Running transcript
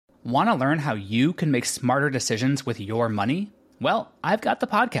Want to learn how you can make smarter decisions with your money? Well, I've got the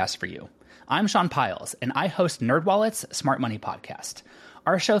podcast for you. I'm Sean Piles, and I host NerdWallet's Smart Money Podcast.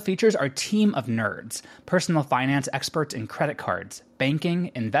 Our show features our team of nerds, personal finance experts in credit cards,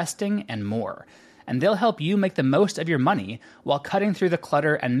 banking, investing, and more. And they'll help you make the most of your money while cutting through the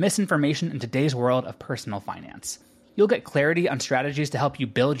clutter and misinformation in today's world of personal finance. You'll get clarity on strategies to help you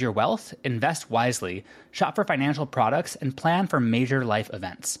build your wealth, invest wisely, shop for financial products, and plan for major life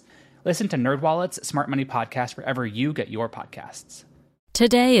events. Listen to NerdWallet's Smart Money Podcast wherever you get your podcasts.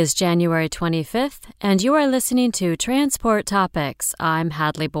 Today is January 25th, and you are listening to Transport Topics. I'm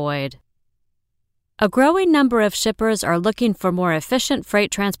Hadley Boyd. A growing number of shippers are looking for more efficient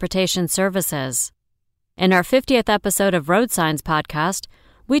freight transportation services. In our 50th episode of Road Signs podcast,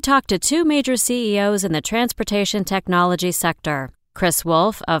 we talked to two major CEOs in the transportation technology sector, Chris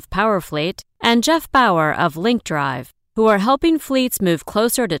Wolf of Powerfleet and Jeff Bauer of LinkDrive, who are helping fleets move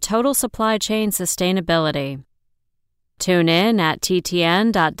closer to total supply chain sustainability. Tune in at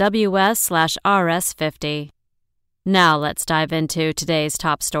ttn.ws/rs50. Now let's dive into today's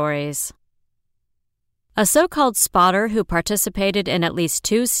top stories. A so-called spotter who participated in at least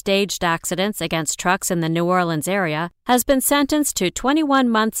 2 staged accidents against trucks in the New Orleans area has been sentenced to 21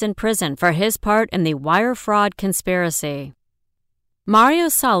 months in prison for his part in the wire fraud conspiracy. Mario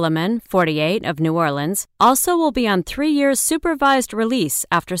Solomon, 48, of New Orleans, also will be on 3 years supervised release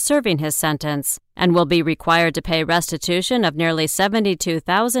after serving his sentence and will be required to pay restitution of nearly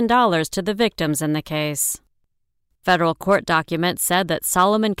 $72,000 to the victims in the case. Federal court documents said that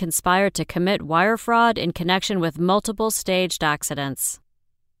Solomon conspired to commit wire fraud in connection with multiple staged accidents.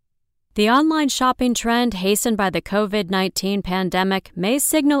 The online shopping trend hastened by the COVID-19 pandemic may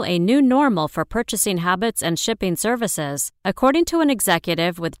signal a new normal for purchasing habits and shipping services, according to an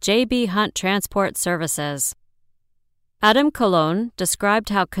executive with J.B. Hunt Transport Services. Adam Colon described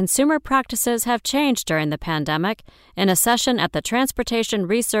how consumer practices have changed during the pandemic in a session at the Transportation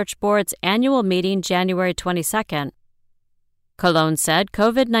Research Board's annual meeting January 22nd. Colon said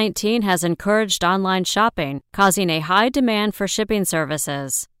COVID-19 has encouraged online shopping, causing a high demand for shipping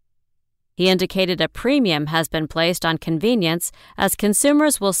services. He indicated a premium has been placed on convenience as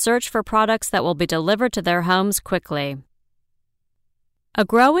consumers will search for products that will be delivered to their homes quickly. A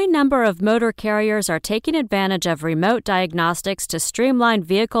growing number of motor carriers are taking advantage of remote diagnostics to streamline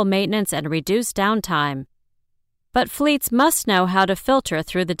vehicle maintenance and reduce downtime. But fleets must know how to filter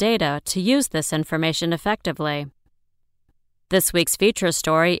through the data to use this information effectively. This week's feature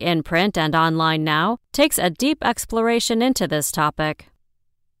story in print and online now takes a deep exploration into this topic.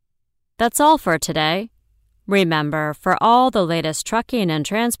 That's all for today. Remember, for all the latest trucking and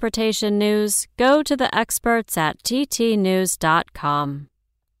transportation news, go to the experts at ttnews.com.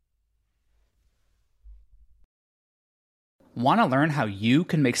 Want to learn how you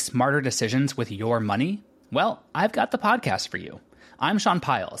can make smarter decisions with your money? Well, I've got the podcast for you. I'm Sean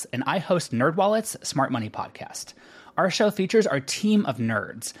Piles, and I host NerdWallet's Smart Money Podcast. Our show features our team of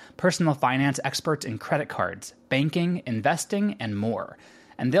nerds, personal finance experts in credit cards, banking, investing, and more.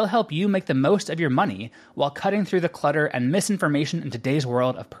 And they'll help you make the most of your money while cutting through the clutter and misinformation in today's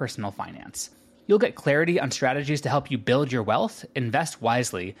world of personal finance. You'll get clarity on strategies to help you build your wealth, invest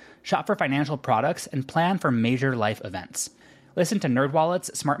wisely, shop for financial products, and plan for major life events. Listen to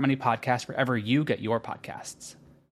NerdWallet's Smart Money Podcast wherever you get your podcasts.